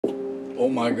Oh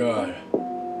my God.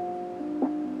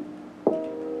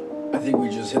 I think we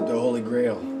just hit the Holy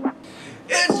Grail.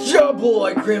 It's your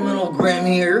boy, Criminal Grim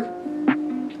here.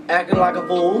 Acting like a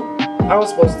fool. I was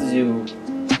supposed to do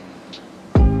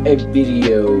a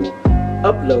video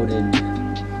uploaded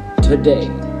today.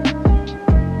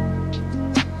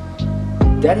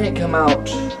 That didn't come out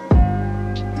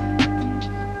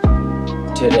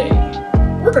today.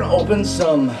 We're gonna open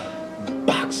some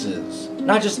boxes.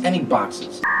 Not just any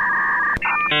boxes.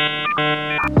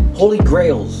 Holy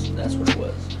Grails, that's what it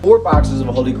was. 4 boxes of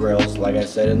Holy Grails, like I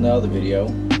said in the other video.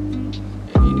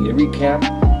 If you need a recap.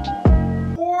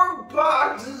 4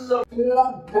 boxes of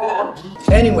boxes.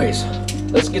 Anyways,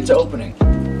 let's get to opening.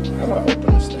 How do I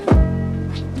open this thing?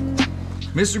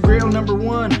 Mr. Grail number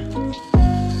 1. Ooh,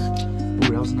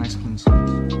 that was a nice clean size.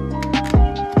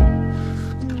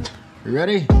 You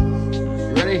ready?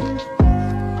 You ready?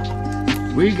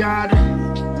 We got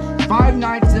Five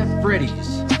Nights at Freddy's.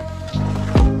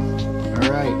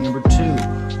 Alright, number 2.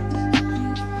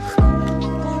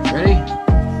 Ready?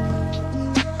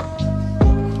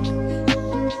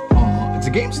 Oh, it's a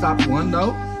GameStop one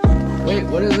though. Wait,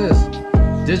 what is this?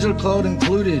 Digital code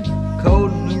included.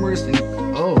 Code numerous.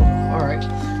 Oh, alright.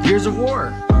 Gears of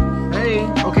War. Hey,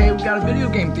 okay, we got a video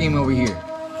game theme over here.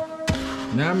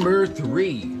 Number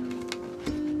 3.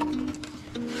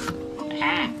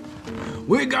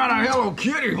 We got a Hello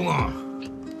Kitty one.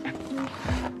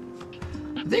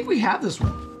 I think we have this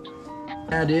one.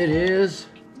 And it is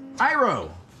Iroh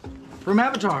from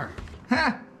Avatar.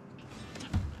 Ha!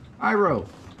 Iroh.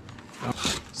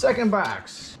 Second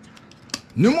box.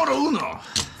 Numero 1.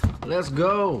 Let's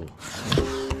go.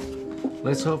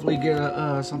 Let's hopefully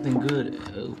get something good.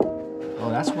 Oh,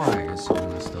 that's why it's so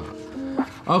messed up.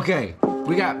 Okay,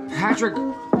 we got Patrick.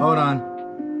 Hold on.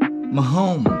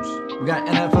 Mahomes. We got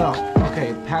NFL.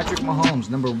 Okay, Patrick Mahomes,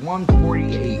 number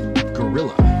 148,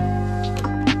 Gorilla.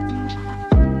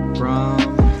 From,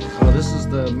 oh, this is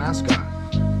the mascot.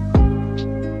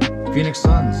 Phoenix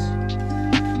Suns.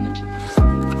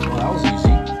 Well, that was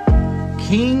easy.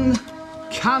 King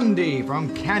Candy from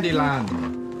Candyland.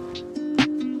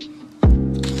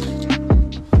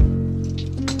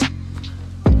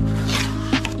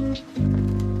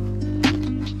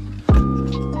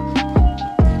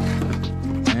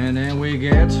 And then we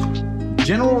get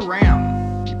General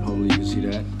Ram. Hopefully you can see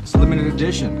that. It's limited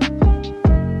edition.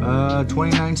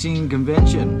 2019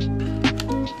 convention.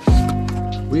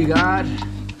 We got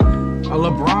a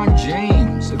LeBron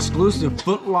James exclusive,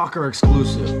 Foot Locker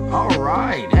exclusive. All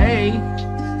right, hey.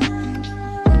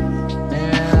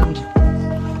 And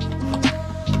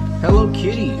Hello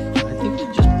Kitty. I think we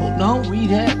just pulled. No, we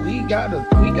got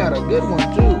a good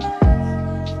one too.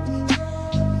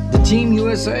 The Team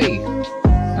USA.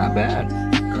 Not bad.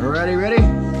 Alrighty, ready?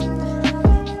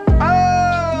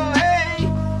 Oh,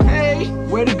 hey,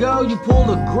 way to go! You pulled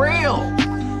a Grail.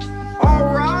 All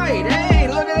right, hey,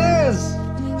 look at this.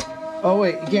 Oh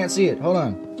wait, you can't see it. Hold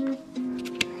on.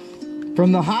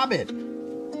 From The Hobbit.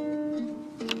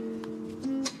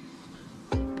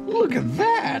 Look at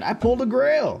that! I pulled a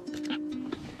Grail.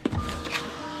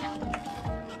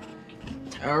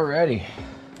 Alrighty,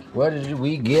 what did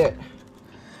we get?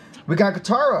 We got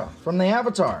Katara from the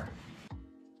Avatar.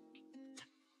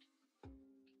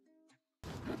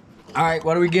 Alright,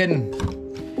 what are we getting?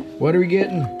 What are we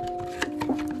getting?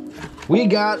 We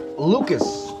got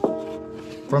Lucas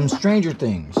from Stranger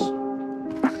Things.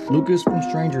 Lucas from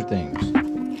Stranger Things.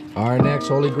 Our next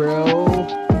Holy Grail.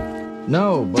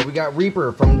 No, but we got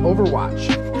Reaper from Overwatch.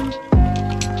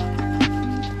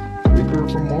 Reaper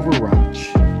from Overwatch.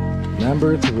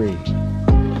 Number 3.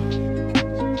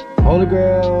 Holy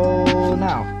Grail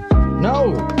now.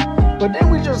 No, but didn't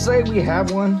we just say we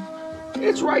have one?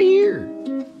 It's right here.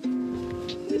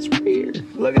 It's right here.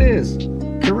 Look at this.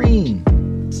 Kareem.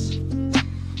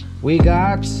 We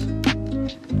got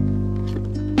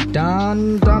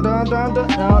dun.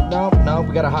 No.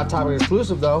 We got a Hot Topic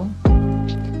exclusive though.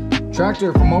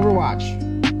 Tractor from Overwatch.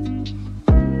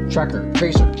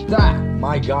 Tracer. Ah,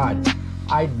 my God.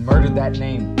 I murdered that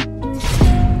name.